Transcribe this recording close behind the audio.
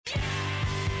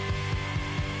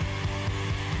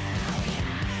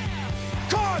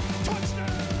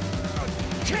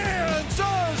Touchdown,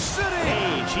 Kansas City!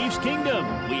 Hey, Chiefs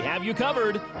Kingdom, we have you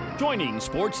covered. Joining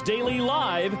Sports Daily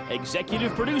Live,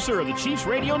 executive producer of the Chiefs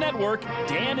Radio Network,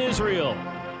 Dan Israel.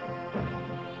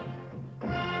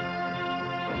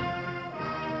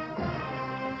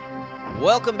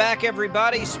 Welcome back,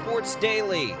 everybody. Sports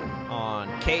Daily on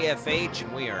KFH,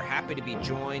 and we are happy to be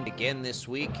joined again this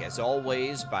week, as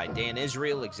always, by Dan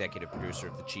Israel, executive producer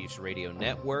of the Chiefs Radio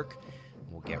Network.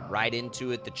 We'll get right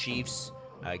into it. The Chiefs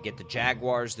get the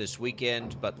Jaguars this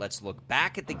weekend, but let's look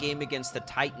back at the game against the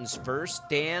Titans first.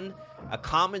 Dan, a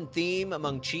common theme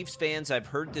among Chiefs fans I've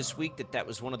heard this week that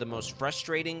was one of the most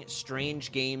frustrating,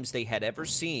 strange games they had ever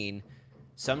seen.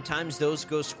 Sometimes those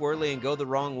go squirrely and go the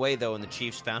wrong way, though, and the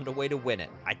Chiefs found a way to win it.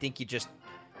 I think you just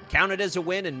count it as a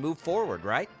win and move forward,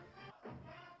 right?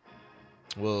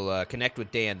 We'll connect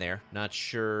with Dan there. Not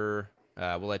sure.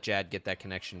 We'll let Jad get that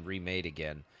connection remade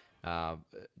again.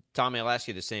 Tommy, I'll ask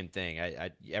you the same thing.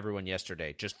 Everyone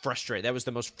yesterday just frustrated. That was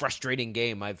the most frustrating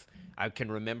game I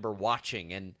can remember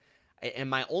watching. And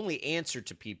my only answer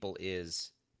to people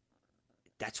is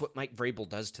that's what Mike Vrabel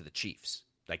does to the Chiefs.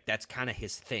 Like, that's kind of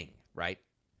his thing, right?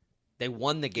 They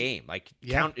won the game. Like,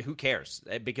 count, who cares?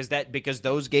 Because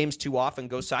those games too often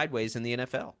go sideways in the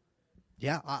NFL.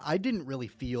 Yeah, I didn't really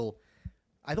feel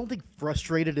 – I don't think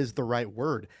frustrated is the right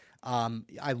word.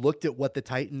 I looked at what the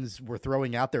Titans were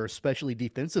throwing out there, especially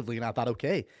defensively, and I thought,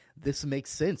 okay, this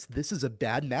makes sense. This is a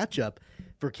bad matchup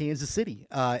for Kansas City,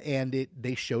 and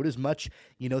they showed as much,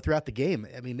 throughout the game.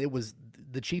 I mean, it was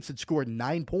the Chiefs had scored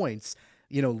 9 points,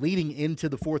 leading into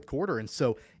the fourth quarter, and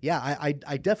so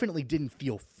I definitely didn't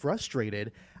feel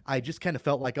frustrated. I just kind of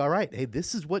felt like, all right, hey,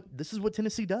 this is what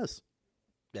Tennessee does.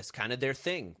 That's kind of their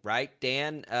thing, right?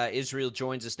 Dan Israel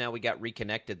joins us now. We got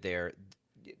reconnected there.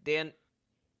 Dan,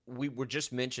 we were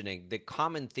just mentioning the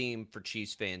common theme for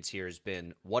Chiefs fans here has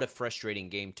been what a frustrating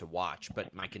game to watch.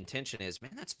 But my contention is,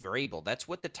 man, that's Vrabel. That's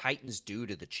what the Titans do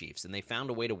to the Chiefs, and they found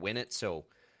a way to win it. So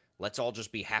let's all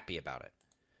just be happy about it.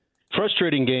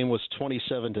 Frustrating game was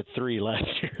 27-3 last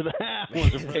year. That was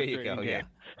a frustrating there you go, game.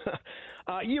 Yeah.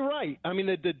 You're right. I mean,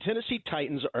 the Tennessee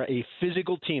Titans are a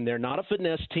physical team. They're not a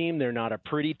finesse team. They're not a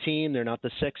pretty team. They're not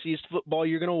the sexiest football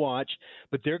you're going to watch.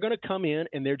 But they're going to come in,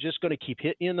 and they're just going to keep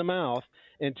hitting you in the mouth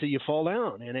until you fall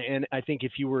down. And I think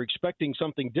if you were expecting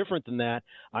something different than that,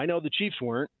 I know the Chiefs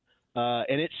weren't,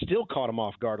 and it still caught them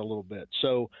off guard a little bit.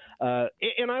 So,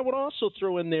 and I would also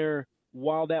throw in there,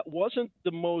 while that wasn't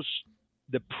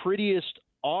the prettiest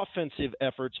offensive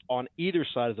efforts on either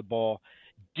side of the ball,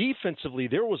 defensively,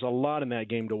 there was a lot in that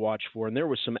game to watch for, and there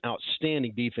was some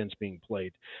outstanding defense being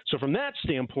played. So from that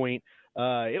standpoint,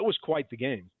 it was quite the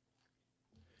game.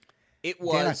 It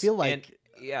was. Dan, I feel like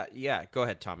yeah. Go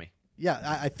ahead, Tommy.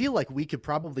 Yeah, I feel like we could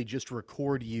probably just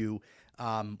record you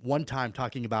one time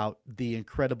talking about the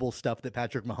incredible stuff that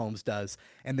Patrick Mahomes does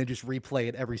and then just replay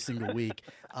it every single week.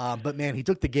 But, man, he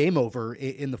took the game over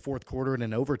in the fourth quarter and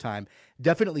in overtime.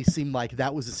 Definitely seemed like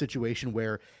that was a situation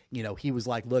where, he was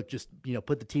like, look, just,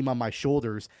 put the team on my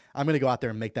shoulders. I'm going to go out there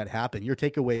and make that happen. Your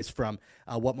takeaways from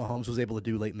what Mahomes was able to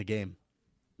do late in the game.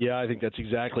 Yeah, I think that's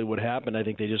exactly what happened. I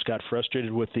think they just got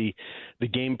frustrated with the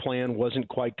game plan wasn't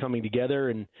quite coming together,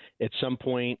 and at some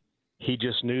point he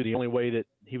just knew the only way that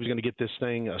he was going to get this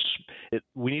thing,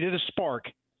 we needed a spark,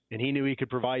 and he knew he could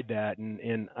provide that.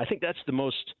 And I think that's the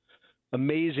most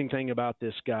amazing thing about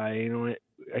this guy.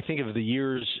 I think of the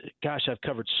years, gosh, I've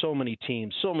covered so many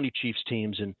teams, so many Chiefs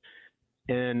teams,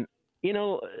 and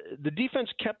the defense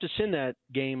kept us in that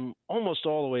game almost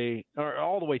all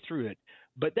the way through it.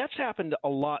 But that's happened a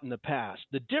lot in the past.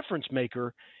 The difference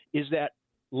maker is that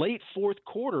late fourth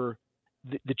quarter,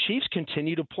 the Chiefs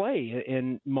continue to play,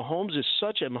 and Mahomes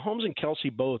and Kelsey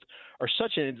both are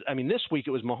this week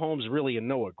it was Mahomes really and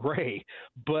Noah Gray,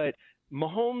 but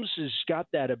Mahomes has got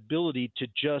that ability to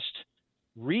just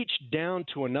reach down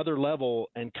to another level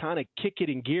and kind of kick it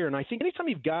in gear. And I think anytime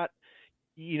you've got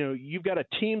a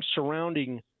team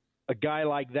surrounding a guy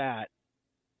like that,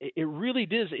 it really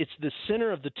is. It's the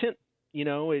center of the tent.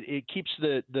 It keeps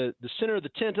the center of the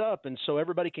tent up, and so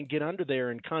everybody can get under there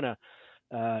and kind of,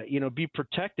 be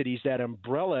protected. He's that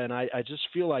umbrella, and I just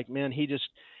feel like, man, he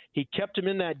kept him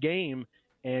in that game,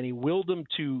 and he willed them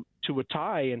to a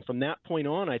tie. And from that point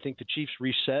on, I think the Chiefs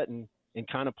reset and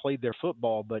kind of played their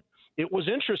football. But it was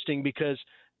interesting because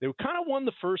they kind of won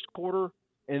the first quarter,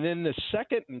 and then the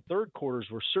second and third quarters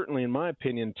were certainly, in my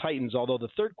opinion, Titans, although the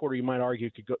third quarter, you might argue,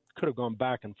 could have gone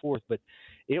back and forth. But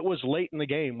it was late in the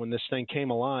game when this thing came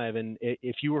alive. And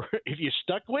if you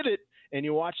stuck with it and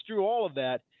you watched through all of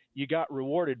that, you got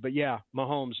rewarded. But, yeah,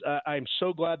 Mahomes, I'm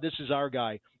so glad this is our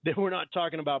guy, that we're not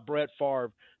talking about Brett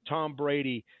Favre, Tom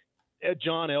Brady,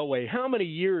 John Elway. How many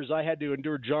years I had to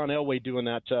endure John Elway doing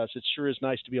that to us. It sure is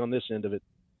nice to be on this end of it.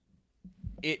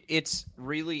 It's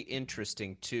really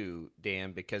interesting, too,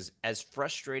 Dan, because as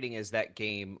frustrating as that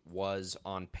game was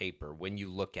on paper, when you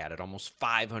look at it, almost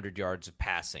 500 yards of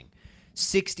passing,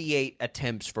 68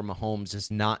 attempts for Mahomes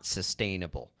is not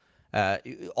sustainable.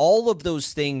 All of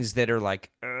those things that are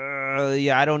like,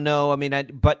 yeah, I don't know. I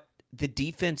mean, but the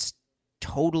defense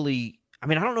totally – I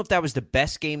mean, I don't know if that was the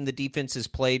best game the defense has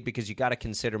played because you got to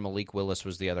consider Malik Willis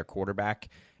was the other quarterback,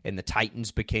 and the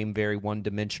Titans became very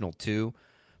one-dimensional too.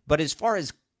 But as far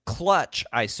as clutch,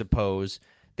 I suppose,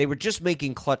 they were just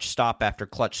making clutch stop after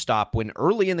clutch stop when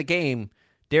early in the game,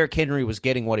 Derrick Henry was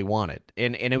getting what he wanted.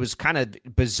 And it was kind of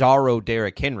bizarro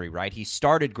Derrick Henry, right? He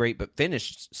started great but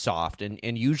finished soft,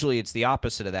 and usually it's the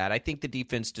opposite of that. I think the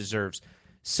defense deserves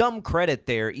some credit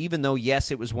there, even though,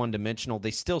 yes, it was one-dimensional. They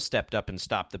still stepped up and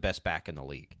stopped the best back in the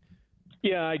league.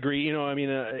 Yeah, I agree.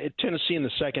 Tennessee in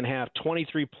the second half,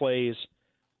 23 plays,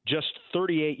 just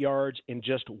 38 yards and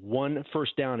just one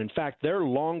first down. In fact, their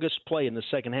longest play in the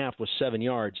second half was 7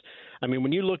 yards. I mean,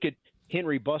 when you look at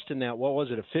Henry busting that, what was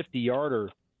it, a 50-yarder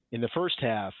in the first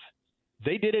half,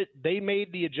 they did it. They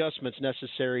made the adjustments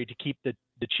necessary to keep the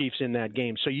Chiefs in that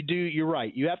game. So you're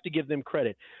right. You have to give them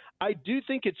credit. I do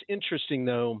think it's interesting,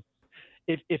 though,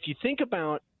 if you think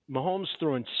about Mahomes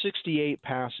throwing 68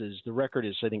 passes, the record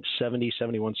is, I think, 70,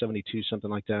 71, 72, something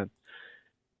like that.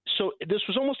 So this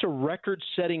was almost a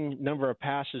record-setting number of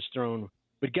passes thrown.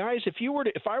 But guys, if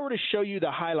I were to show you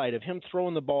the highlight of him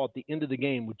throwing the ball at the end of the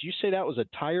game, would you say that was a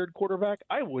tired quarterback?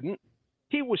 I wouldn't.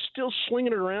 He was still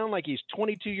slinging it around like he's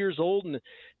 22 years old and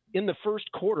in the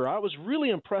first quarter. I was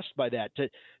really impressed by that.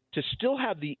 To still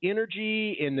have the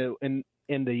energy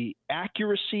and the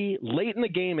accuracy late in the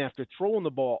game after throwing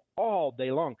the ball all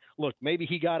day long. Look, maybe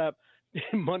he got up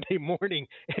Monday morning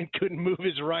and couldn't move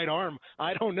his right arm.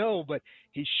 I don't know, but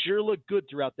he sure looked good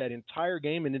throughout that entire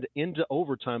game and into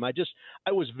overtime. I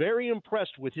was very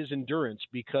impressed with his endurance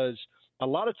because a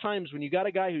lot of times when you got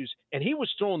a guy and he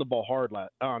was throwing the ball hard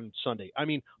on Sunday. I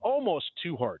mean, almost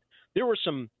too hard. There were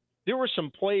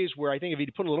some plays where I think if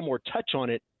he'd put a little more touch on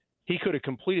it, he could have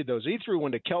completed those. He threw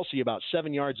one to Kelsey about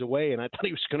 7 yards away, and I thought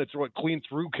he was going to throw it clean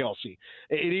through Kelsey.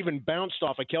 It even bounced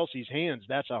off of Kelsey's hands.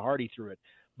 That's how hard he threw it.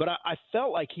 But I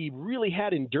felt like he really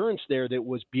had endurance there that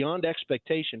was beyond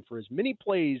expectation for as many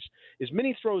plays, as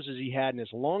many throws as he had, and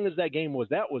as long as that game was.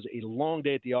 That was a long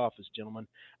day at the office, gentlemen.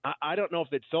 I don't know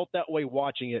if it felt that way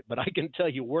watching it, but I can tell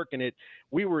you working it,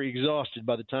 we were exhausted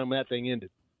by the time that thing ended.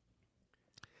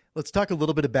 Let's talk a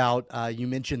little bit about, you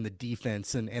mentioned the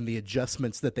defense and the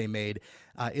adjustments that they made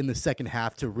in the second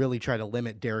half to really try to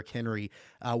limit Derrick Henry.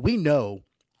 We know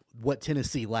what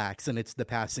Tennessee lacks, and it's the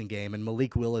passing game. And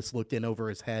Malik Willis looked in over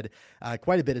his head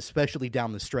quite a bit, especially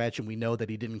down the stretch. And we know that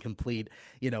he didn't complete,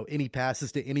 any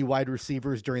passes to any wide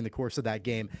receivers during the course of that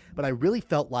game. But I really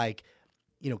felt like,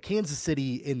 Kansas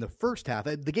City in the first half,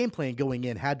 the game plan going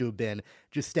in had to have been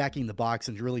just stacking the box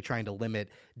and really trying to limit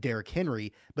Derrick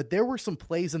Henry. But there were some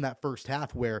plays in that first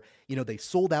half where, they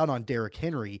sold out on Derrick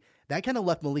Henry. That kind of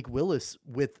left Malik Willis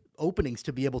with openings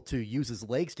to be able to use his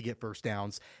legs to get first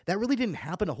downs. That really didn't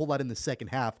happen a whole lot in the second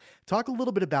half. Talk a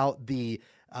little bit about the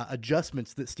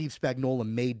adjustments that Steve Spagnuolo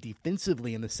made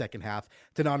defensively in the second half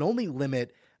to not only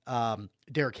limit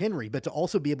Derrick Henry, but to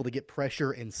also be able to get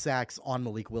pressure and sacks on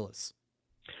Malik Willis.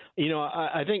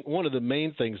 I think one of the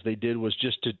main things they did was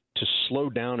just to slow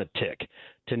down a tick,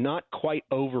 to not quite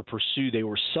over pursue. They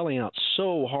were selling out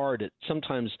so hard that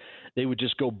sometimes they would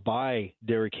just go by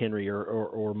Derrick Henry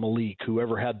or Malik,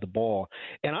 whoever had the ball.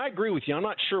 And I agree with you. I'm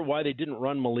not sure why they didn't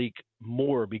run Malik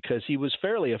more because he was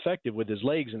fairly effective with his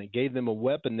legs, and it gave them a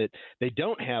weapon that they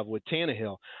don't have with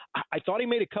Tannehill. I thought he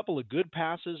made a couple of good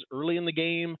passes early in the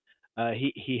game.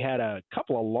 He had a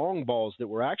couple of long balls that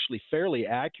were actually fairly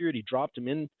accurate. He dropped them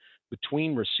in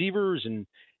between receivers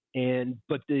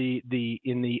but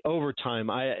in the overtime,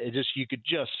 you could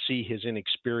just see his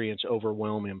inexperience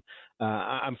overwhelm him.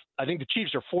 I think the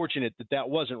Chiefs are fortunate that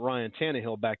wasn't Ryan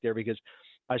Tannehill back there because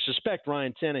I suspect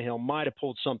Ryan Tannehill might have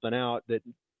pulled something out that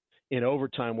in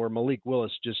overtime where Malik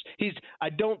Willis I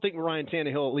don't think Ryan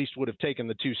Tannehill at least would have taken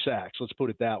the 2 sacks. Let's put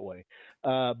it that way.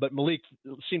 But Malik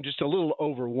seemed just a little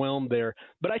overwhelmed there.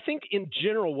 But I think in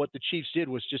general what the Chiefs did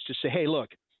was just to say, hey, look,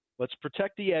 let's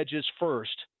protect the edges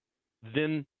first,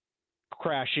 then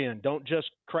crash in. Don't just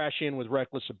crash in with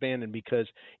reckless abandon because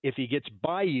if he gets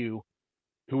by you,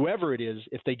 whoever it is,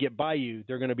 if they get by you,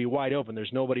 they're going to be wide open.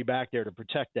 There's nobody back there to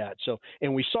protect that. So,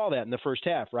 and we saw that in the first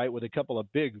half, right, with a couple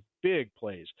of big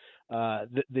plays.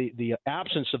 The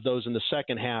absence of those in the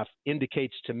second half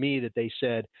indicates to me that they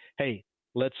said, hey,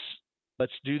 let's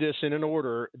let's do this in an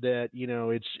order that,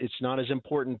 it's not as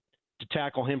important to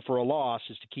tackle him for a loss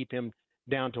as to keep him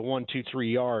down to 1, 2,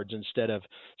 3 yards instead of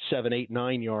 7, 8,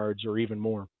 9 yards or even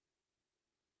more.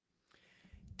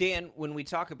 Dan, when we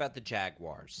talk about the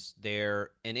Jaguars,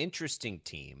 they're an interesting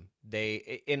team.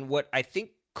 And what I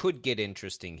think could get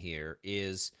interesting here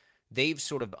is they've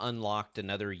sort of unlocked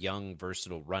another young,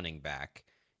 versatile running back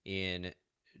in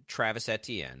Travis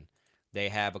Etienne. They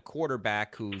have a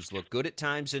quarterback who's looked good at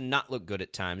times and not looked good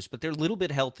at times, but they're a little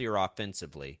bit healthier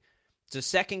offensively. It's a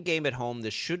second game at home.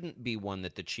 This shouldn't be one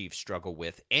that the Chiefs struggle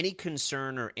with. Any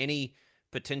concern or any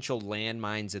potential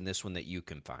landmines in this one that you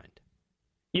can find?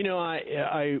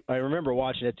 I remember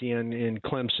watching Etienne in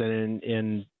Clemson,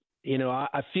 and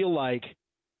I feel like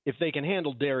if they can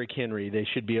handle Derrick Henry, they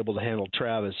should be able to handle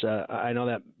Travis. I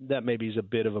know that maybe is a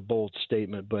bit of a bold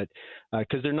statement, but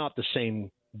because they're not the same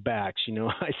backs,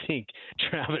 I think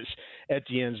Travis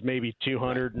Etienne's maybe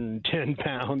 210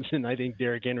 pounds, and I think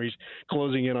Derrick Henry's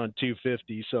closing in on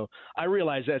 250. So I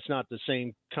realize that's not the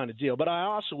same kind of deal, but I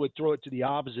also would throw it to the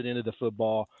opposite end of the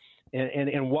football.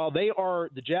 And while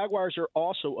the Jaguars are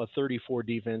also a 34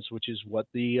 defense, which is what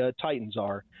the Titans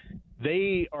are,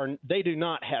 they do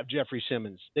not have Jeffrey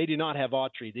Simmons. They do not have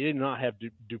Autry. They do not have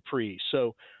Dupree.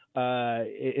 So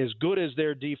as good as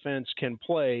their defense can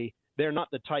play, they're not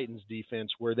the Titans defense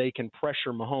where they can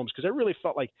pressure Mahomes, because I really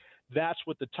felt like that's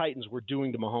what the Titans were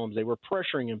doing to Mahomes. They were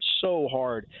pressuring him so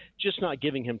hard, just not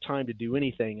giving him time to do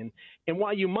anything. And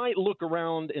while you might look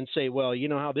around and say, well, you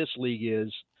know how this league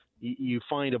is, you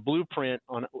find a blueprint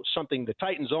on something the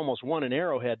Titans almost won in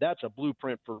Arrowhead. That's a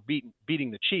blueprint for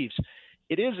beating the Chiefs.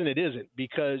 It is and it isn't,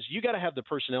 because you got to have the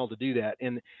personnel to do that.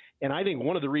 And I think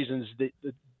one of the reasons that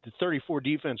the 34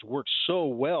 defense works so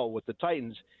well with the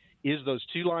Titans is those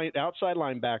two outside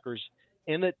linebackers,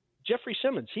 and that Jeffrey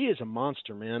Simmons, he is a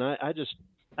monster, man.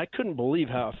 I couldn't believe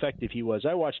how effective he was.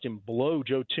 I watched him blow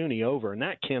Joe Thuney over, and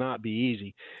that cannot be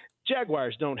easy.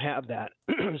 Jaguars don't have that.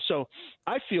 So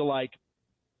I feel like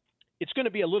it's going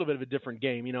to be a little bit of a different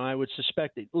game. I would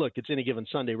suspect that, look, it's any given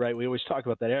Sunday, right? We always talk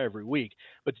about that every week.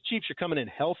 But the Chiefs are coming in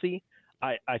healthy.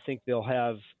 I think they'll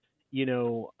have,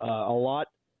 a lot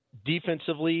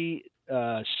defensively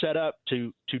set up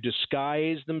to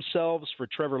disguise themselves for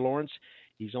Trevor Lawrence.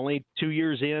 He's only 2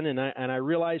 years in, and I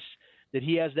realize that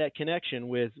he has that connection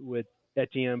with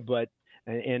Etienne, but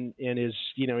and is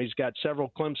he's got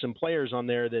several Clemson players on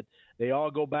there that they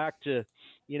all go back to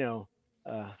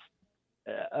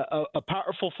a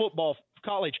powerful football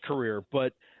college career,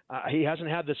 but he hasn't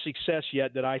had the success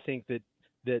yet that I think that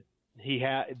he's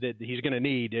going to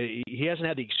need. He hasn't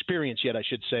had the experience yet, I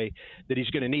should say, that he's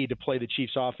going to need to play the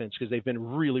Chiefs offense, because they've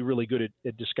been really, really good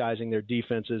at disguising their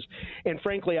defenses. And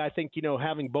frankly, I think,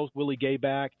 having both Willie Gay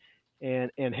back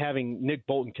and having Nick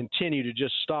Bolton continue to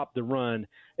just stop the run,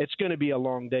 it's going to be a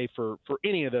long day for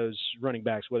any of those running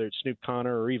backs, whether it's Snoop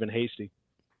Connor or even Hasty.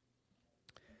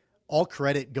 All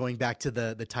credit, going back to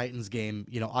the Titans game,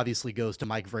 obviously goes to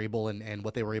Mike Vrabel and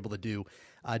what they were able to do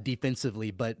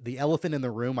defensively. But the elephant in the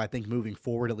room, I think, moving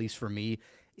forward, at least for me,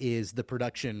 is the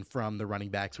production from the running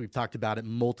backs. We've talked about it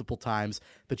multiple times.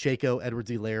 Pacheco,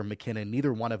 Edwards-Helaire, McKinnon,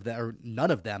 neither one of them, or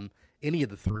none of them, any of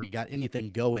the three, got anything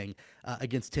going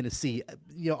against Tennessee.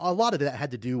 A lot of that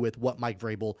had to do with what Mike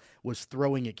Vrabel was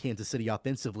throwing at Kansas City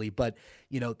offensively. But,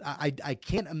 I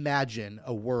can't imagine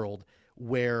a world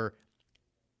where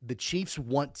the Chiefs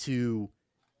want to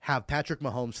have Patrick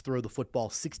Mahomes throw the football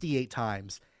 68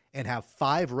 times and have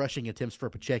 5 rushing attempts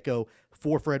for Pacheco,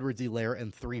 4 for Edwards-Helaire,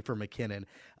 and 3 for McKinnon.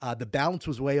 The balance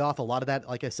was way off. A lot of that,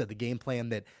 like I said, the game plan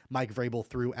that Mike Vrabel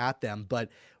threw at them. But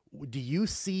do you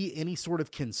see any sort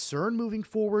of concern moving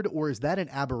forward, or is that an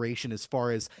aberration as far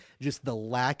as just the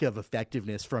lack of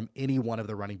effectiveness from any one of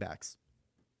the running backs?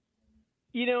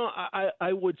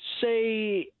 I would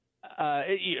say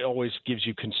it always gives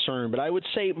you concern, but I would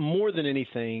say more than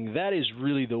anything, that is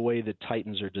really the way the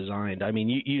Titans are designed. I mean,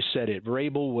 you said it.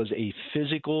 Vrabel was a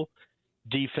physical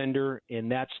defender,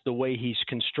 and that's the way he's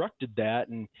constructed that.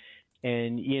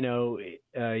 And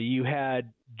you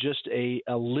had just a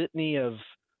litany of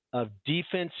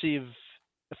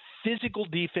physical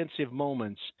defensive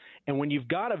moments. And when you've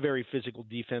got a very physical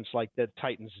defense like the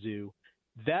Titans do,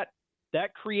 that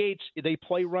creates, they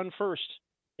play run first.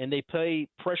 And they play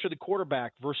pressure the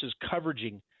quarterback versus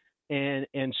coveraging.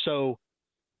 And so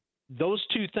those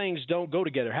two things don't go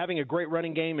together. Having a great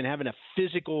running game and having a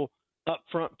physical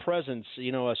up-front presence,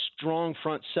 a strong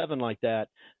front seven like that,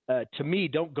 to me,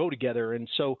 don't go together. And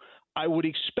so I would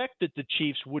expect that the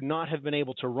Chiefs would not have been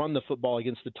able to run the football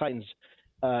against the Titans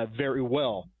very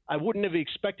well. I wouldn't have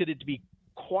expected it to be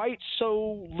quite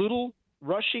so little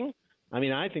rushing, I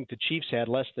mean, I think the Chiefs had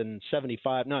less than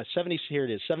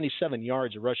 77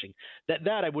 yards of rushing. That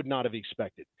I would not have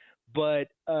expected. But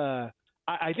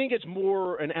I think it's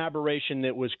more an aberration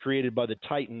that was created by the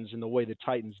Titans and the way the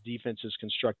Titans defense is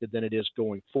constructed than it is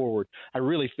going forward. I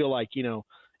really feel like,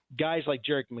 guys like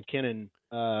Jerick McKinnon,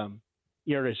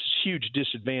 you're at a huge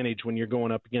disadvantage when you're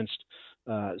going up against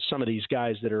some of these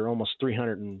guys that are almost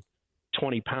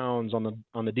 320 pounds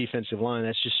on the defensive line.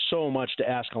 That's just so much to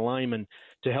ask a lineman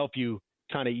to help you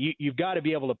you've got to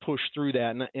be able to push through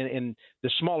that. And the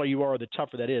smaller you are, the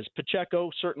tougher that is. Pacheco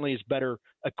certainly is better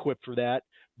equipped for that.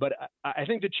 But I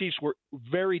think the Chiefs were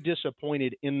very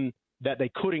disappointed in that they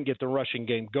couldn't get the rushing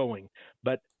game going.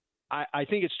 But I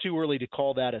think it's too early to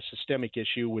call that a systemic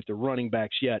issue with the running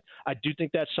backs yet. I do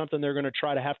think that's something they're going to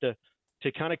try to have to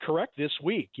kind of correct this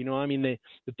week. The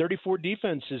 34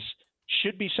 defense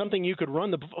should be something you could run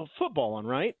the football on,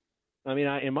 right? I mean,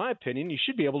 in my opinion, you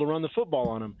should be able to run the football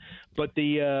on them. But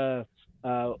the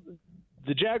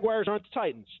Jaguars aren't the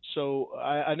Titans, so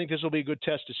I think this will be a good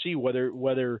test to see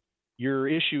whether your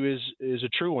issue is a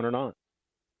true one or not.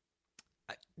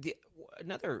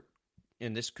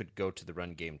 And this could go to the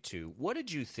run game too. What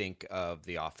did you think of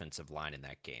the offensive line in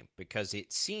that game? Because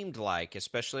it seemed like,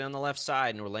 especially on the left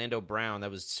side, and Orlando Brown, that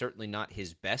was certainly not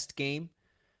his best game.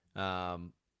 I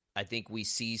think we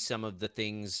see some of the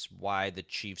things why the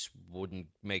Chiefs wouldn't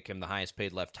make him the highest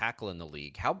paid left tackle in the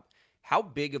league. How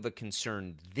big of a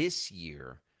concern this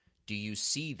year do you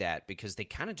see that? Because they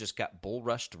kind of just got bull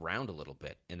rushed around a little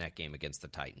bit in that game against the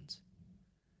Titans.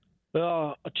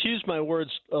 Well, I'll choose my words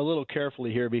a little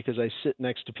carefully here because I sit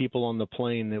next to people on the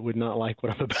plane that would not like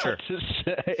what I'm about to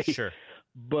say. Sure.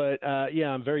 But,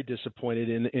 I'm very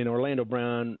disappointed in Orlando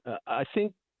Brown. I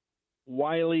think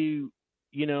Wiley,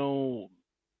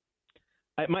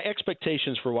 my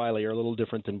expectations for Wiley are a little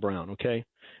different than Brown, okay?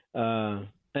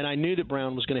 And I knew that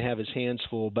Brown was going to have his hands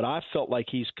full, but I felt like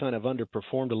he's kind of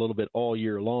underperformed a little bit all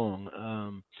year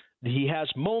long. He has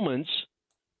moments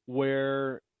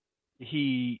where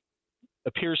he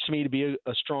appears to me to be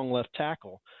a strong left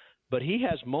tackle, but he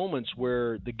has moments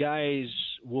where the guys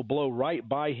will blow right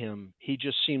by him. He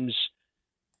just seems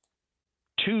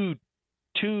two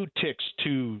ticks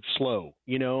too slow,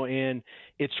 and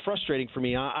it's frustrating for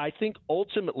me. I think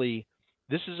ultimately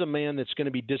this is a man that's going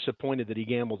to be disappointed that he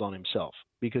gambled on himself,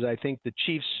 because I think the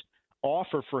Chiefs'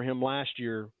 offer for him last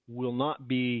year will not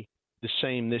be the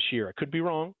same this year. I could be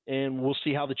wrong, and we'll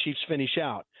see how the Chiefs finish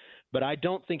out. But I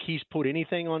don't think he's put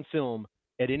anything on film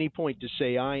at any point to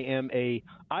say I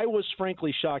was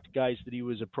frankly shocked, guys, that he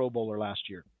was a Pro Bowler last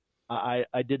year. I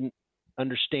didn't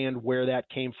understand where that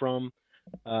came from.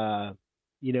 I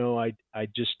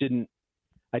just didn't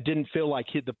feel like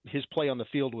his play on the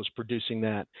field was producing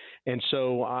that. And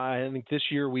so I think this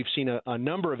year we've seen a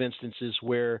number of instances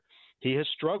where he has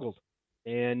struggled.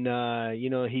 And,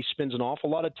 he spends an awful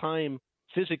lot of time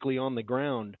physically on the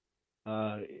ground.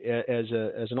 As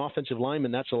an offensive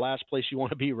lineman, that's the last place you want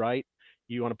to be, right?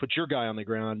 You want to put your guy on the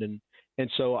ground. And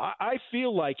so I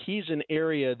feel like he's an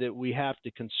area that we have to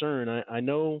concern. I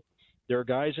know there are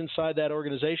guys inside that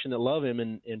organization that love him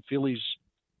and feel he's,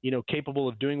 capable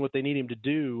of doing what they need him to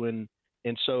do. And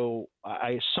so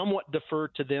I somewhat defer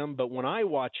to them, but when I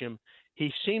watch him,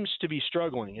 he seems to be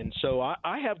struggling. And so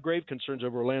I have grave concerns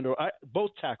over Orlando, both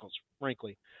tackles,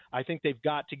 frankly. I think they've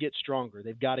got to get stronger.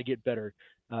 They've got to get better.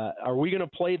 Are we going to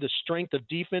play the strength of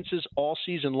defenses all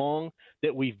season long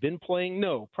that we've been playing?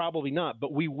 No, probably not,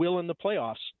 but we will in the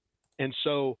playoffs. And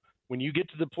so when you get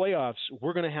to the playoffs,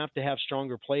 we're going to have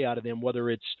stronger play out of them, whether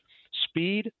it's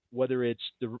speed, whether it's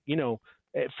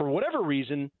for whatever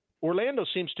reason. Orlando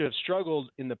seems to have struggled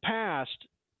in the past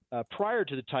prior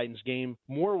to the Titans game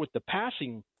more with the pass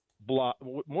blocking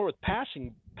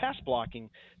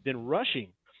than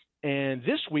rushing. And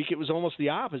this week it was almost the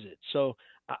opposite. So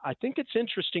I think it's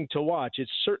interesting to watch.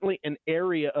 It's certainly an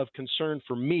area of concern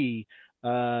for me.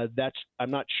 I'm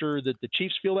not sure that the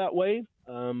Chiefs feel that way.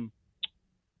 And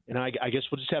I guess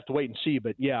we'll just have to wait and see.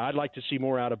 But, yeah, I'd like to see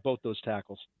more out of both those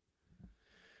tackles.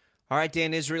 All right,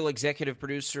 Dan Israel, executive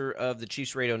producer of the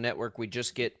Chiefs Radio Network. We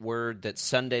just get word that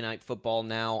Sunday Night Football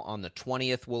now on the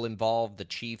 20th will involve the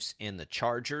Chiefs and the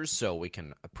Chargers, so we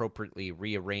can appropriately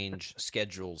rearrange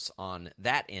schedules on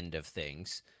that end of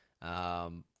things.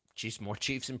 More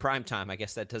Chiefs in primetime. I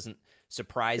guess that doesn't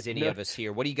surprise any of us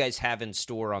here. What do you guys have in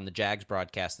store on the Jags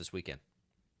broadcast this weekend?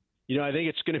 I think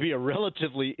it's going to be a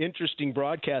relatively interesting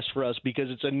broadcast for us because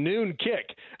it's a noon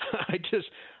kick.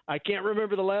 I can't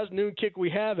remember the last noon kick we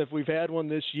have, if we've had one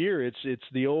this year. It's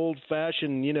the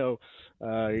old-fashioned,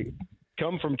 kind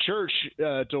come from church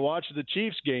to watch the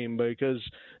Chiefs game because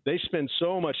they spend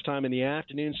so much time in the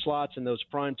afternoon slots and those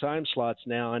prime time slots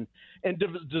now, and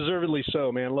deservedly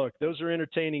so, man. Look, those are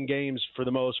entertaining games for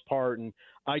the most part, and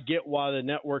I get why the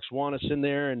networks want us in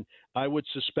there, and I would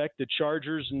suspect the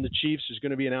Chargers and the Chiefs is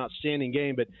going to be an outstanding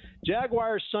game. But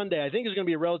Jaguars Sunday, I think, is going to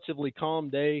be a relatively calm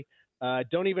day. I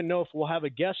don't even know if we'll have a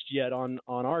guest yet on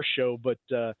our show, but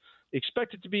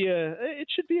expect it to be it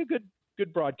should be a good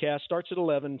broadcast. Starts at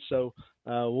 11, so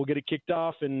we'll get it kicked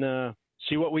off and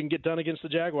see what we can get done against the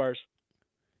Jaguars.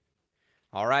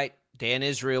 All right, Dan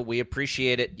Israel, we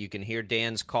appreciate it. You can hear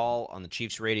Dan's call on the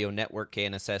Chiefs Radio Network,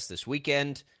 KNSS, this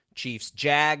weekend. Chiefs,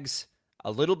 Jags,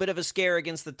 a little bit of a scare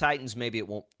against the Titans. Maybe it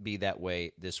won't be that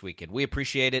way this weekend. We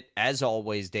appreciate it. As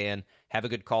always, Dan, have a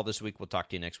good call this week. We'll talk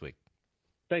to you next week.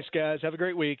 Thanks, guys. Have a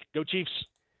great week. Go Chiefs.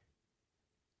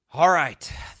 All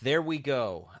right, there we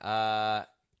go. Man,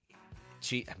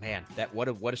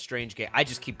 what a strange game. I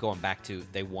just keep going back to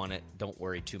they won it. Don't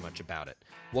worry too much about it.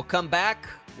 We'll come back.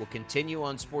 We'll continue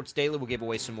on Sports Daily. We'll give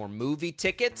away some more movie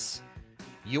tickets.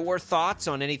 Your thoughts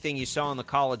on anything you saw on the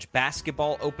college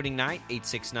basketball opening night,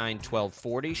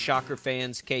 869-1240. Shocker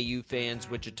fans, KU fans,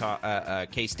 Wichita,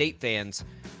 K-State fans,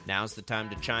 now's the time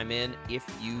to chime in if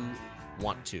you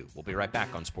want to. We'll be right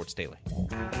back on Sports Daily.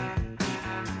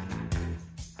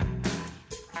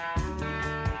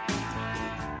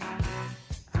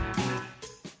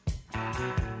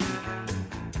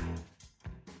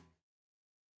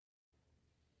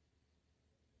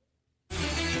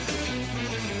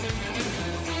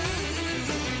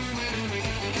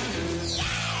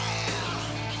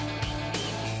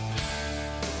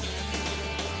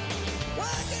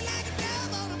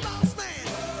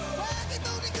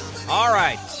 All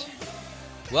right,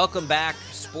 welcome back,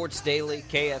 Sports Daily,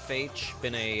 KFH.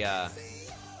 Been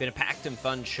a packed and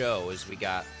fun show as we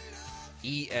got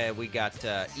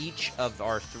each of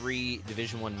our three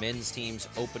Division I men's teams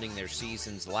opening their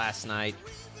seasons last night.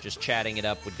 Just chatting it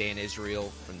up with Dan Israel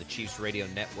from the Chiefs Radio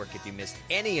Network. If you missed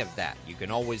any of that, you can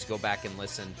always go back and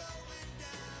listen.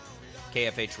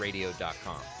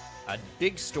 KFHradio.com. A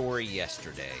big story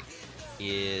yesterday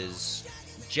is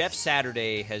Jeff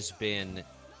Saturday has been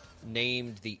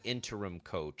named the interim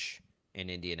coach in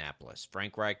Indianapolis.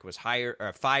 Frank Reich was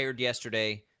fired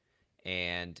yesterday,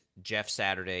 and Jeff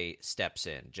Saturday steps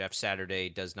in. Jeff Saturday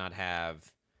does not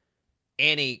have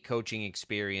any coaching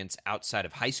experience outside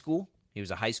of high school. He was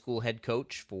a high school head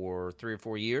coach for 3 or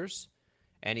 4 years,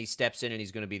 and he steps in and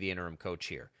he's going to be the interim coach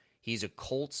here. He's a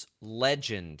Colts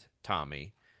legend,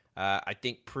 Tommy. I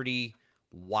think pretty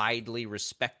widely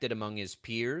respected among his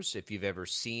peers. If you've ever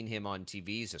seen him on TV,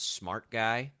 he's a smart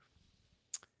guy.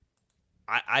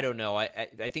 I don't know. I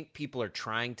think people are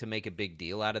trying to make a big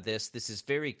deal out of this. This is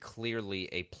very clearly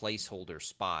a placeholder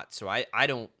spot. So I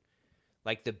don't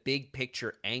like the big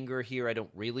picture anger here. I don't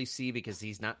really see because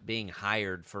he's not being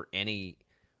hired for any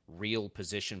real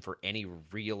position for any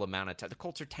real amount of time. The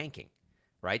Colts are tanking,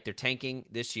 right? They're tanking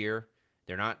this year.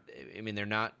 They're not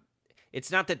 –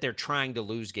 it's not that they're trying to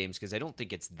lose games because I don't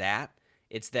think it's that.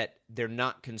 It's that they're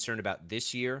not concerned about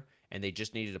this year, and they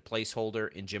just needed a placeholder,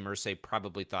 and Jim Irsay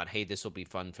probably thought, hey, this will be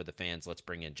fun for the fans. Let's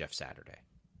bring in Jeff Saturday.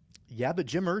 Yeah, but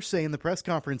Jim Irsay in the press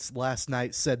conference last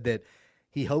night said that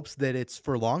he hopes that it's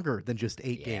for longer than just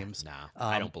 8 games. No,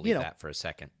 I don't believe that for a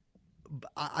second.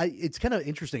 It's kind of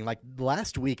interesting. Like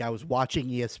last week I was watching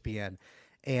ESPN,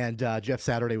 and Jeff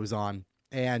Saturday was on,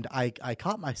 and I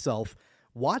caught myself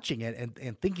watching it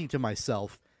and thinking to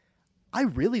myself, I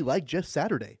really like Jeff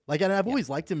Saturday. Like, and I've always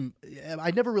liked him.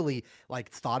 I never really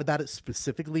thought about it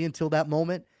specifically until that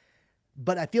moment,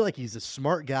 but I feel like he's a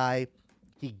smart guy.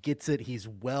 He gets it. He's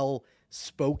well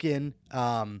spoken.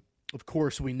 Of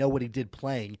course, we know what he did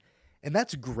playing, and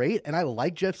that's great. And I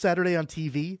like Jeff Saturday on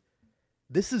TV.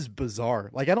 This is bizarre.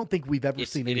 Like, I don't think we've ever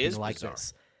seen anything like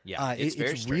this. Yeah,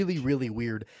 it's really, really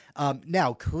weird.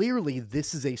 Now, clearly,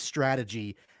 this is a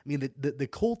strategy. I mean, the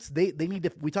Colts, they need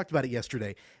to – we talked about it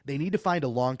yesterday. They need to find a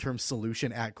long-term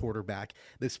solution at quarterback.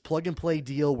 This plug-and-play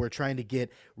deal, we're trying to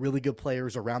get really good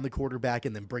players around the quarterback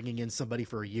and then bringing in somebody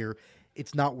for a year.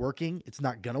 It's not working. It's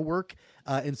not going to work.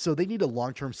 And so they need a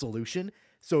long-term solution.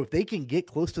 So if they can get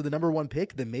close to the number 1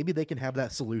 pick, then maybe they can have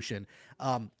that solution.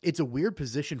 It's a weird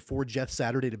position for Jeff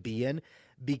Saturday to be in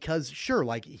because, sure,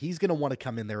 like he's going to want to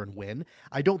come in there and win.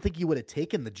 I don't think he would have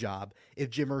taken the job if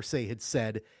Jim Irsay had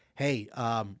said, hey,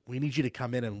 we need you to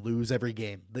come in and lose every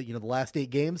game. The last 8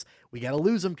 games, we got to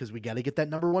lose them because we got to get that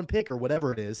number 1 pick or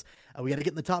whatever it is. We got to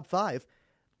get in the top 5.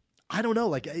 I don't know.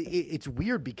 Like it's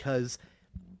weird because,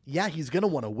 yeah, he's going to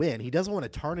want to win. He doesn't want to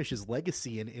tarnish his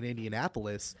legacy in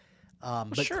Indianapolis.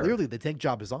 But sure. Clearly the tank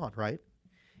job is on, right?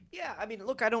 Yeah, I mean,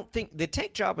 look, I don't think the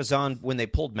tank job was on when they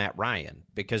pulled Matt Ryan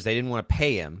because they didn't want to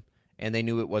pay him and they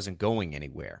knew it wasn't going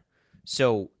anywhere.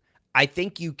 So I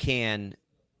think you can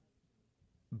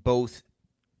both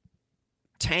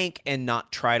tank and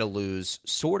not try to lose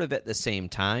sort of at the same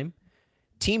time.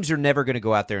 Teams are never going to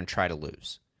go out there and try to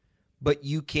lose, but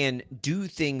you can do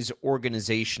things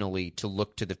organizationally to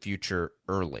look to the future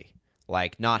early,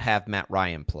 like not have Matt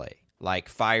Ryan play, like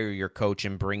fire your coach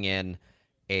and bring in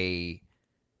a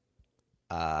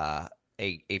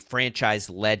franchise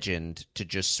legend to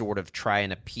just sort of try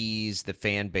and appease the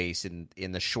fan base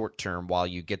in the short term while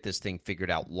you get this thing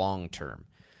figured out long term.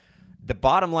 The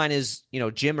bottom line is,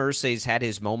 Jim Irsay's had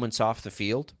his moments off the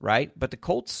field, right? But the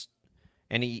Colts,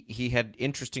 and he had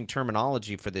interesting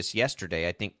terminology for this yesterday,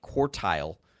 I think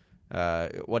quartile.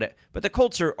 But the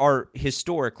Colts are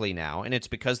historically now, and it's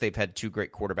because they've had two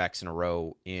great quarterbacks in a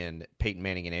row in Peyton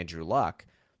Manning and Andrew Luck.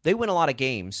 They win a lot of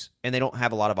games, and they don't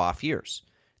have a lot of off years.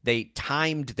 They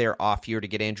timed their off year to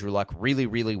get Andrew Luck really,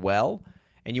 really well,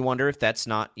 and you wonder if that's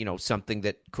not, something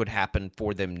that could happen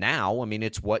for them now. I mean,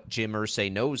 it's what Jim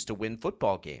Irsay knows to win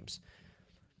football games.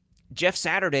 Jeff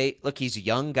Saturday, look, he's a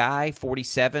young guy,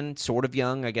 47, sort of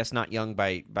young, I guess not young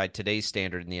by today's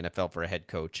standard in the NFL for a head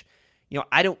coach.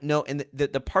 I don't know, and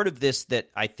the part of this that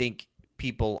I think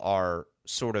people are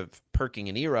sort of perking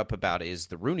an ear up about is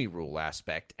the Rooney Rule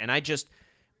aspect, and I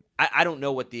don't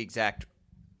know what the exact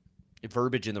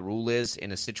verbiage in the rule is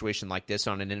in a situation like this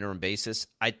on an interim basis.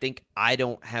 I think I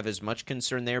don't have as much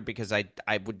concern there because I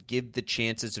would give the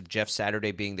chances of Jeff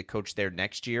Saturday being the coach there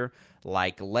next year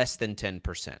like less than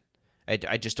 10%.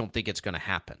 I just don't think it's going to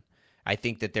happen. I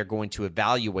think that they're going to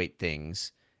evaluate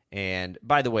things. And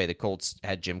by the way, the Colts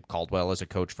had Jim Caldwell as a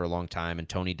coach for a long time and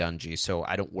Tony Dungy, so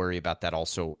I don't worry about that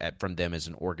also from them as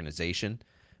an organization.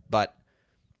 But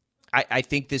I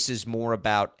think this is more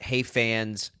about, hey,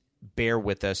 fans, bear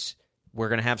with us. We're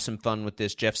going to have some fun with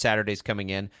this. Jeff Saturday's coming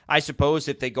in. I suppose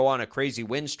if they go on a crazy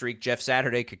win streak, Jeff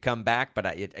Saturday could come back, but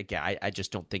I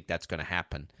just don't think that's going to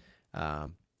happen.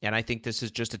 And I think this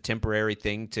is just a temporary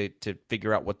thing to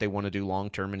figure out what they want to do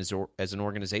long-term as an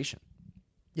organization.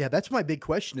 Yeah, that's my big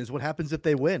question is what happens if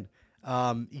they win?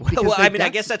 I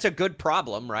guess that's a good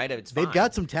problem, right? They've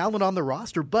got some talent on the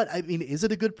roster, but, I mean, is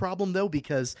it a good problem, though?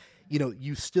 Because,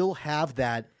 you still have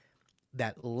that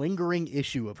lingering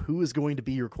issue of who is going to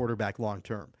be your quarterback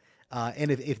long-term.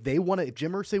 And if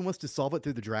Jim Irsay wants to solve it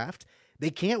through the draft, they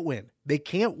can't win. They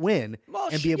can't win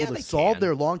and be able to solve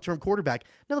their long-term quarterback.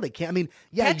 No, they can't. I mean,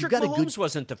 Patrick Mahomes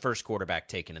wasn't the first quarterback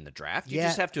taken in the draft. You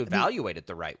just have to evaluate it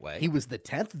the right way. He was the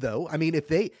 10th, though. I mean, if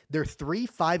they're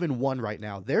 3-5-1 right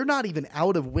now, they're not even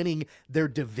out of winning their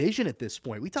division at this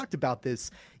point. We talked about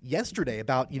this yesterday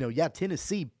about,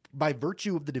 Tennessee, by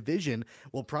virtue of the division,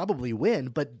 will probably win,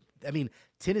 but I mean,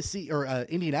 Tennessee or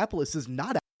Indianapolis is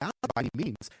not out by any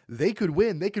means. They could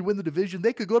win. They could win the division.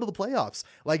 They could go to the playoffs.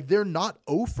 Like, they're not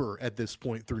over at this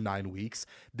point through 9 weeks.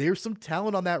 There's some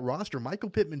talent on that roster.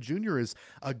 Michael Pittman Jr. is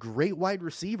a great wide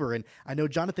receiver, and I know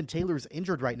Jonathan Taylor is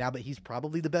injured right now, but he's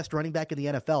probably the best running back in the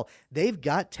NFL. They've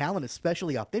got talent,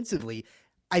 especially offensively.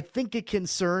 I think a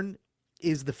concern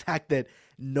is the fact that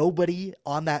nobody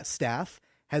on that staff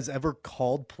has ever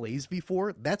called plays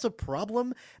before. That's a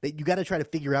problem that you got to try to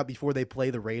figure out before they play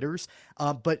the Raiders.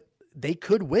 But they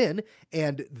could win,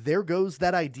 and there goes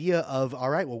that idea of, all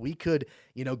right, well, we could,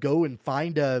 go and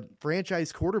find a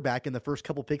franchise quarterback in the first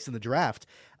couple picks in the draft.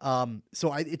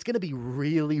 So it's going to be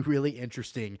really, really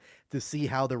interesting to see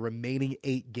how the remaining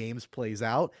 8 games plays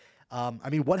out. I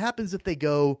mean, what happens if they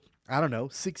go,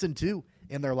 6-2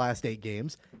 in their last 8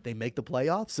 games? They make the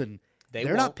playoffs, and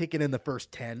they're not picking in the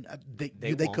first 10. They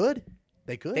could.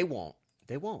 They could. They won't.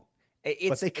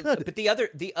 But they could. But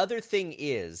the other thing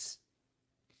is,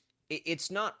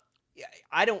 it's not.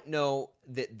 I don't know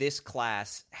that this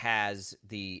class has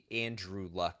the Andrew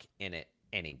Luck in it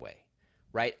anyway,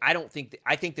 right? I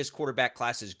think this quarterback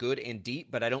class is good and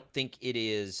deep, but I don't think it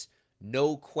is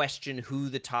no question who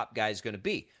the top guy is going to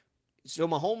be. So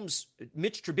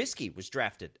Mitch Trubisky was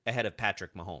drafted ahead of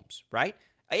Patrick Mahomes, right?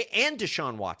 And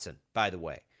Deshaun Watson, by the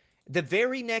way. The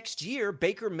very next year,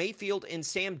 Baker Mayfield and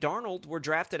Sam Darnold were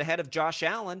drafted ahead of Josh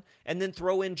Allen, and then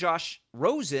throw in Josh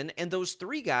Rosen, and those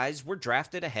 3 guys were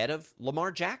drafted ahead of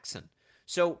Lamar Jackson.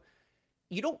 So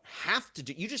you don't have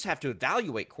to you just have to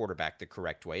evaluate quarterback the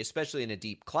correct way, especially in a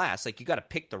deep class. Like, you got to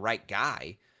pick the right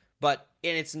guy. And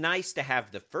it's nice to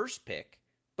have the first pick,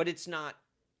 but it's not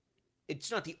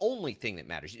the only thing that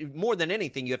matters. More than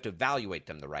anything, you have to evaluate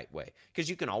them the right way, because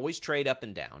you can always trade up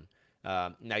and down.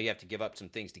 Now you have to give up some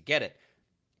things to get it.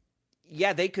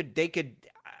 Yeah, they could,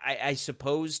 I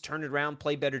suppose, turn it around,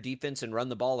 play better defense, and run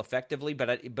the ball effectively.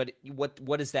 But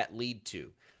what does that lead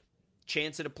to?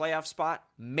 chance at a playoff spot?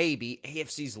 Maybe.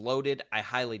 AFC's loaded. I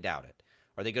highly doubt it.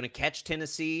 Are they going to catch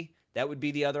Tennessee? That would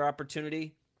be the other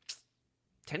opportunity.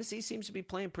 Tennessee seems to be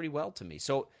playing pretty well to me.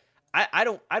 So I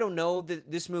don't know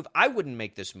this move. I wouldn't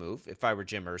make this move if I were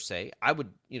Jim Irsay. I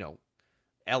would,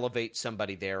 elevate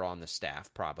somebody there on the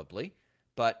staff probably.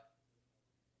 But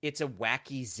it's a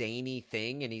wacky, zany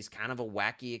thing, and he's kind of a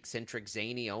wacky, eccentric,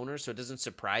 zany owner, so it doesn't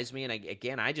surprise me.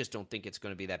 And I just don't think it's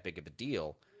going to be that big of a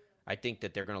deal. I think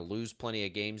that they're going to lose plenty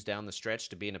of games down the stretch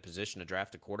to be in a position to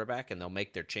draft a quarterback, and they'll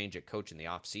make their change at coach in the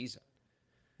offseason.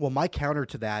 Well, my counter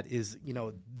to that is,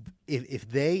 if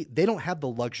they don't have the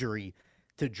luxury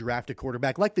to draft a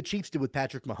quarterback like the Chiefs did with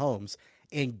Patrick Mahomes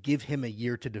and give him a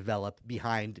year to develop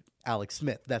behind Alex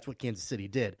Smith. That's what Kansas City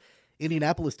did.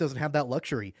 Indianapolis doesn't have that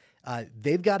luxury.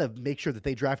 They've got to make sure that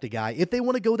they draft a guy. If they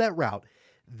want to go that route,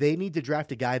 they need to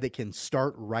draft a guy that can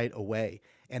start right away.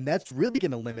 And that's really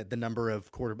going to limit the number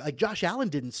of quarterbacks. Like Josh Allen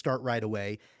didn't start right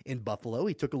away in Buffalo.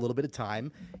 He took a little bit of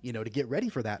time, to get ready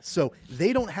for that. So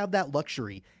they don't have that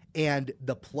luxury. And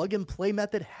the plug and play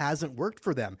method hasn't worked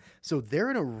for them. So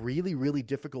they're in a really, really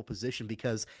difficult position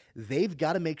because they've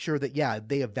got to make sure that,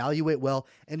 they evaluate well.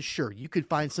 And sure, you could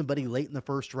find somebody late in the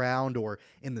first round or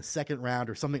in the second round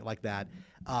or something like that.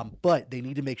 But they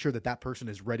need to make sure that that person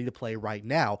is ready to play right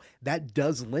now. That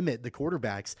does limit the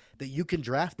quarterbacks that you can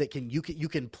draft that you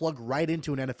can plug right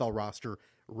into an NFL roster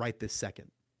right this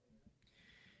second.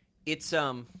 It's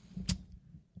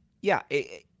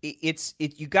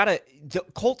you gotta the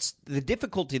Colts. The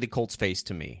difficulty the Colts face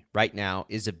to me right now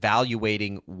is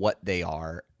evaluating what they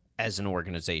are as an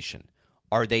organization.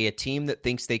 Are they a team that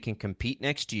thinks they can compete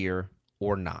next year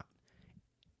or not?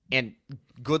 And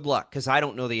good luck, because I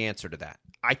don't know the answer to that.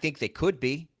 I think they could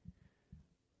be.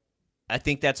 I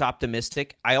think that's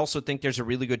optimistic. I also think there's a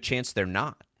really good chance they're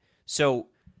not. So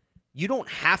you don't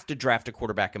have to draft a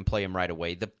quarterback and play him right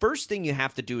away. The first thing you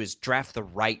have to do is draft the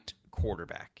right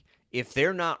quarterback. If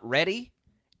they're not ready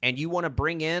and you want to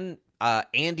bring in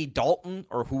Andy Dalton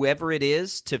or whoever it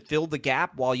is to fill the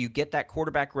gap while you get that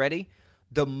quarterback ready,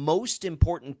 the most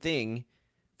important thing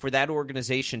for that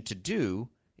organization to do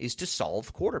is to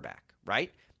solve quarterback,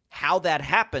 right? How that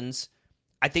happens,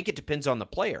 I think it depends on the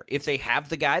player. If they have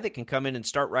the guy that can come in and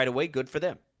start right away, good for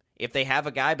them. If they have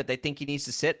a guy but they think he needs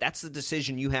to sit, that's the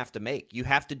decision you have to make. You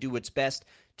have to do what's best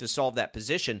to solve that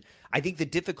position. I think the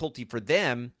difficulty for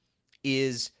them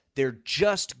is they're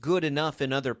just good enough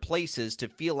in other places to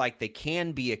feel like they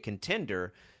can be a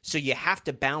contender, so you have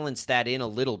to balance that in a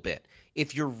little bit.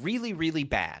 If you're really, really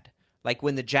bad, like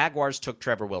when the Jaguars took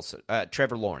Trevor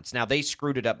Lawrence, now they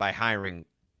screwed it up by hiring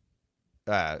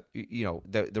the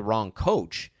wrong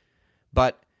coach,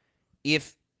 but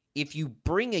if you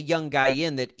bring a young guy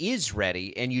in that is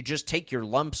ready and you just take your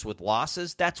lumps with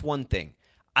losses, that's one thing.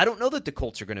 I don't know that the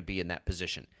Colts are going to be in that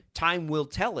position. Time will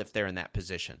tell if they're in that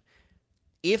position.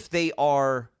 If they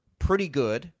are pretty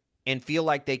good and feel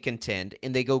like they contend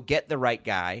and they go get the right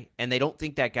guy and they don't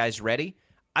think that guy's ready,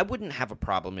 I wouldn't have a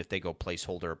problem if they go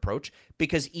placeholder approach,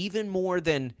 because even more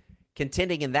than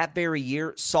contending in that very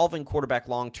year, solving quarterback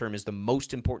long-term is the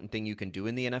most important thing you can do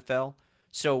in the NFL.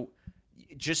 So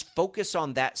just focus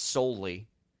on that solely.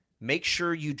 Make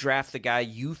sure you draft the guy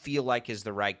you feel like is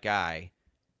the right guy.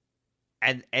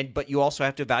 But you also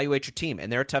have to evaluate your team,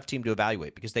 and they're a tough team to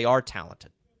evaluate because they are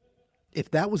talented.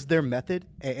 If that was their method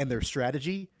and their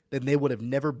strategy, then they would have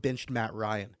never benched Matt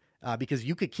Ryan, because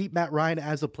you could keep Matt Ryan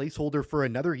as a placeholder for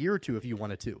another year or two if you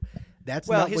wanted to. That's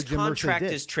not what Jim Irsay did. Well, his contract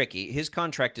is tricky. His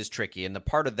contract is tricky, and the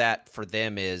part of that for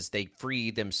them is they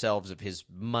free themselves of his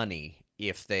money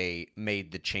if they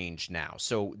made the change now.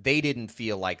 So they didn't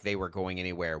feel like they were going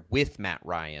anywhere with Matt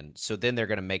Ryan, so then they're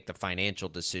going to make the financial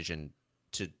decision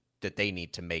that they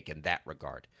need to make in that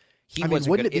regard.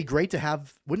 Wouldn't it be great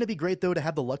though to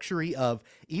have the luxury of,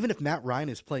 even if Matt Ryan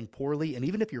is playing poorly and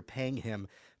even if you're paying him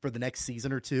for the next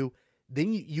season or two,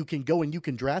 then you can go and you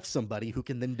can draft somebody who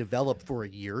can then develop for a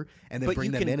year and then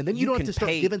bring them in, and then you don't have to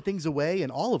start giving things away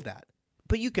and all of that.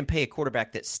 But you can pay a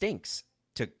quarterback that stinks.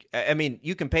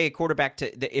 You can pay a quarterback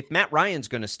if Matt Ryan's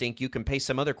going to stink, you can pay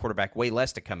some other quarterback way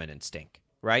less to come in and stink,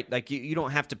 right? Like you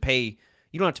don't have to pay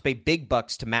big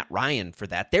bucks to Matt Ryan for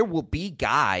that. There will be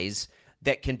guys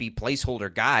that can be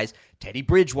placeholder guys. Teddy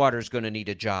Bridgewater's going to need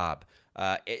a job.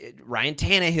 Ryan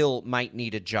Tannehill might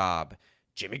need a job.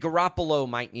 Jimmy Garoppolo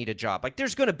might need a job. Like,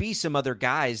 there's going to be some other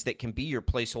guys that can be your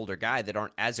placeholder guy that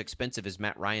aren't as expensive as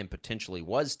Matt Ryan potentially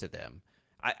was to them.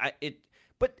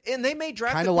 And they may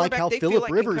draft kind of like how Phillip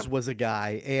Rivers was a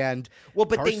guy, and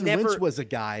Carson Wentz was a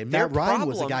guy, and Matt Ryan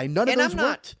was a guy. None of those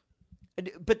worked.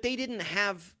 But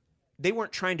they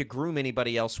weren't trying to groom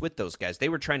anybody else with those guys. They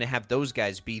were trying to have those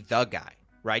guys be the guy,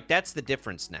 right? That's the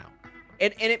difference now.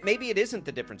 And maybe it isn't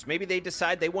the difference. Maybe they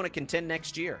decide they want to contend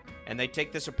next year, and they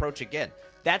take this approach again.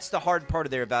 That's the hard part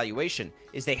of their evaluation,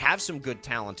 is they have some good,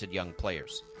 talented young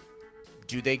players.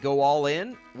 Do they go all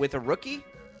in with a rookie,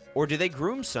 or do they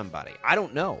groom somebody? I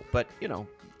don't know. But,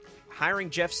 hiring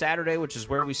Jeff Saturday, which is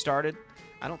where we started,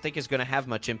 I don't think is going to have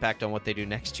much impact on what they do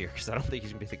next year, because I don't think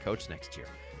he's going to be the coach next year.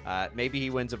 Maybe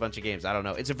he wins a bunch of games. I don't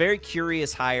know. It's a very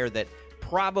curious hire that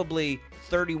probably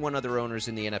 31 other owners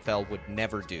in the NFL would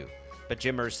never do. But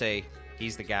Jim Irsay,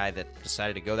 he's the guy that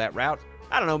decided to go that route.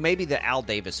 I don't know. Maybe the Al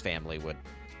Davis family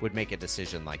would make a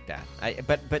decision like that.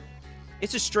 But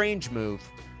it's a strange move.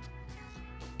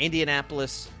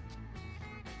 Indianapolis,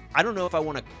 I don't know if I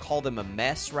want to call them a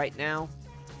mess right now,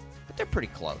 but they're pretty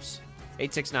close.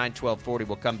 869-1240.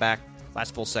 We'll come back.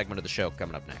 Last full segment of the show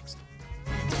coming up next.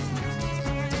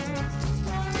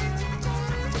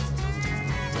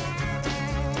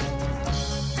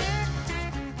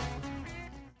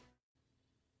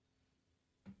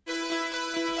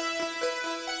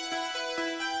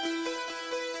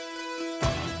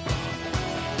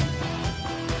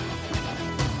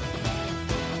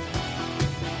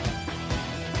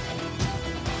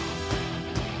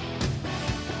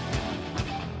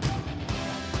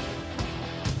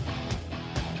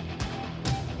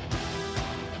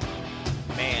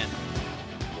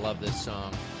 This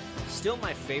song, still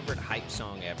my favorite hype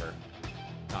song ever,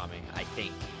 Tommy, I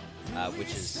think, which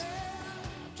is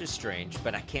just strange,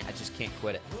 but I just can't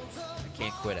quit it. I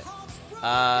can't quit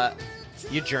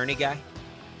it. You Journey guy?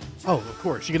 Oh, of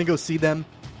course. You're gonna go see them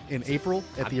in April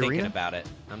at the arena?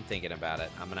 I'm thinking about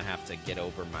it. I'm gonna have to get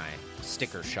over my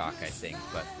sticker shock, I think,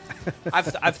 but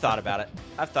I've thought about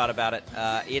it.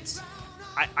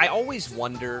 I always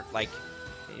wonder, like,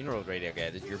 radio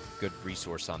guy, that you're a good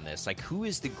resource on this. Like, who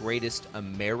is the greatest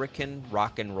American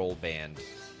rock and roll band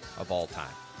of all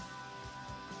time?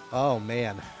 Oh,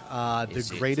 man.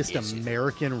 The greatest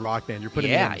American rock band. You're putting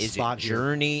me on the spot here. Is it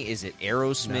Journey? Is it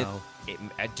Aerosmith?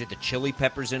 No. Did the Chili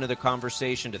Peppers enter the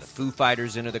conversation? Did the Foo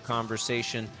Fighters enter the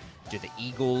conversation? Do the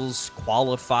Eagles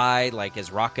qualify, like, as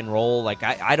rock and roll? Like,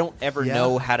 I don't ever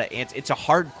know how to answer. It's a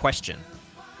hard question.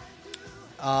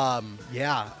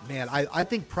 Yeah, man, I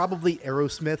think probably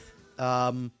Aerosmith,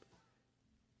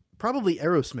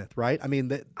 right? I mean,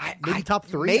 maybe top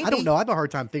three. Maybe. I don't know. I have a hard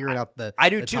time figuring out the. I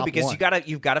do too, because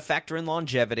you've got to factor in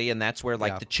longevity, and that's where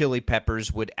the Chili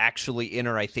Peppers would actually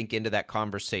enter, I think, into that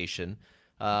conversation.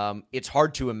 It's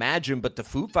hard to imagine, but the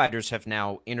Foo Fighters have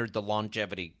now entered the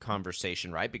longevity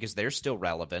conversation, right? Because they're still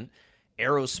relevant.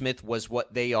 Aerosmith was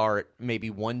what they are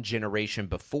maybe one generation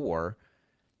before.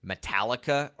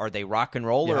 Metallica, are they rock and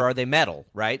roll or are they metal,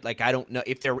 right? Like, I don't know.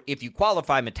 If you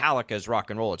qualify Metallica as rock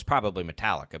and roll, it's probably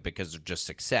Metallica because of just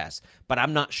success. But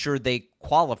I'm not sure they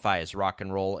qualify as rock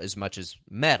and roll as much as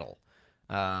metal.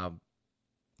 I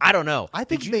don't know. I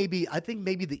think maybe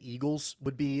the Eagles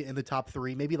would be in the top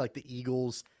three. Maybe like the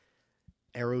Eagles,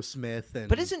 Aerosmith,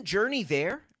 But isn't Journey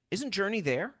there?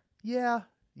 Yeah.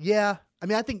 I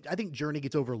mean, I think Journey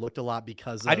gets overlooked a lot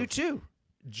because I do too.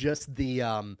 Just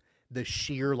the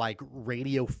sheer like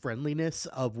radio friendliness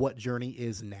of what Journey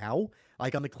is now,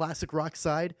 like on the classic rock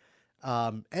side.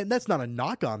 And that's not a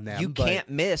knock on them. You can't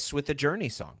miss with the Journey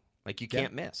song. Like, you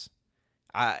can't miss.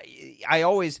 I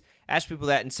always ask people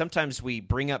that, and sometimes we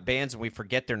bring up bands and we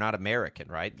forget they're not American,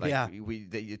 right? Like,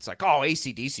 it's like, oh,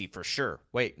 AC/DC for sure.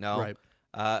 Wait, no. Right.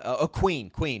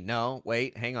 Queen. No,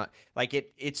 wait, hang on. Like,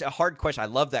 it's a hard question. I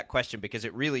love that question because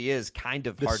it really is kind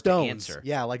of hard Stones, to answer.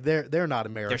 Yeah, like they're not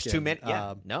American. There's too many.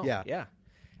 Yeah.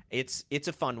 It's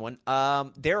a fun one.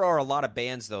 There are a lot of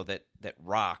bands though that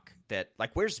rock. That,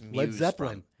 like, where's Muse? Led Zeppelin,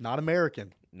 from? Not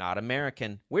American. Not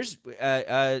American. Where's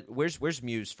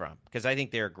Muse from? Because I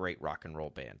think they're a great rock and roll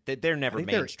band. They're never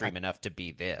mainstream enough to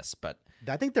be this, but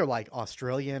I think they're like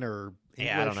Australian or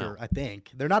English. I don't know. I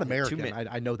think they're not American.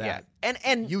 I know that. Yeah.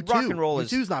 And rock and roll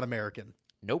U2's not American.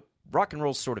 Nope. Rock and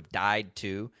roll sort of died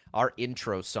too. Our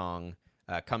intro song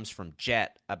comes from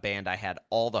Jet, a band I had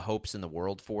all the hopes in the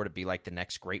world for to be like the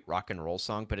next great rock and roll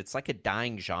song, but it's like a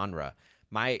dying genre.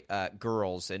 My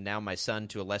girls, and now my son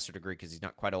to a lesser degree because he's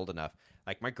not quite old enough,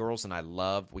 like, my girls and I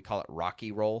we call it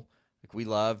Rocky Roll. Like, we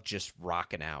love just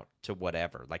rocking out to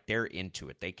whatever. Like, they're into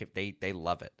it. They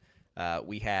love it.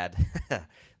 We had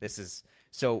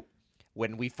so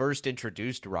when we first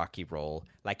introduced Rocky Roll,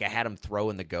 like, I had them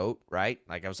throwing the goat, right?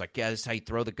 Like, I was like, yeah, this is how you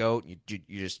throw the goat.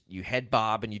 You head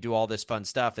bob and you do all this fun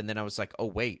stuff. And then I was like, oh,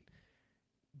 wait,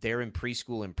 they're in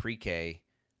preschool and pre-K.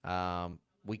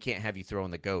 We can't have you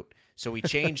throwing the goat. So we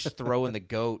changed throwing the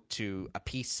goat to a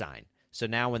peace sign. So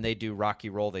now when they do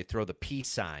Rocky Roll, they throw the peace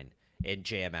sign and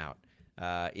jam out.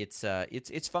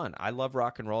 It's fun. I love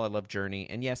rock and roll. I love Journey.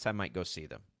 And yes, I might go see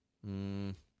them.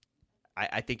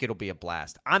 I think it'll be a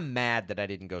blast. I'm mad that I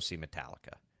didn't go see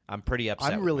Metallica. I'm pretty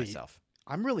upset with myself.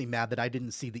 I'm really mad that I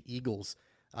didn't see the Eagles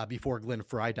before Glenn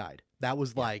Fry died. That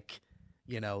was like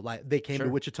they came to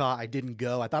Wichita. I didn't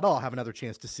go. I thought, I'll have another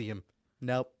chance to see him.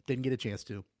 Nope, didn't get a chance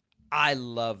to. I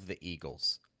love the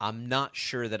Eagles. I'm not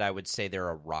sure that I would say they're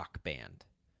a rock band.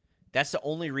 That's the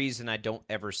only reason I don't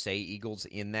ever say Eagles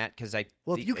in that, because if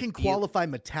you can qualify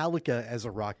Metallica as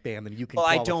a rock band, then you can. Well,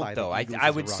 qualify I don't though. I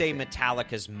would say band.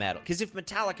 Metallica's metal, because if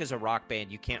Metallica's a rock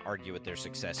band, you can't argue with their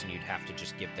success, and you'd have to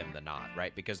just give them the nod,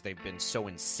 right? Because they've been so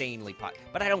insanely popular.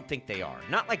 But I don't think they are.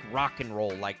 Not like rock and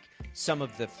roll, like some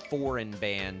of the foreign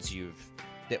bands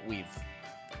that we've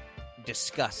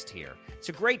discussed here. It's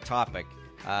a great topic.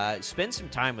 Spend some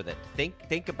time with it.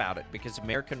 Think about it, because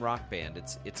American rock band,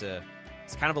 it's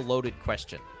kind of a loaded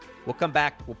question. We'll come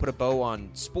back. We'll put a bow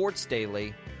on Sports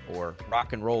Daily or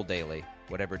Rock and Roll Daily,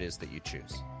 whatever it is that you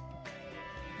choose.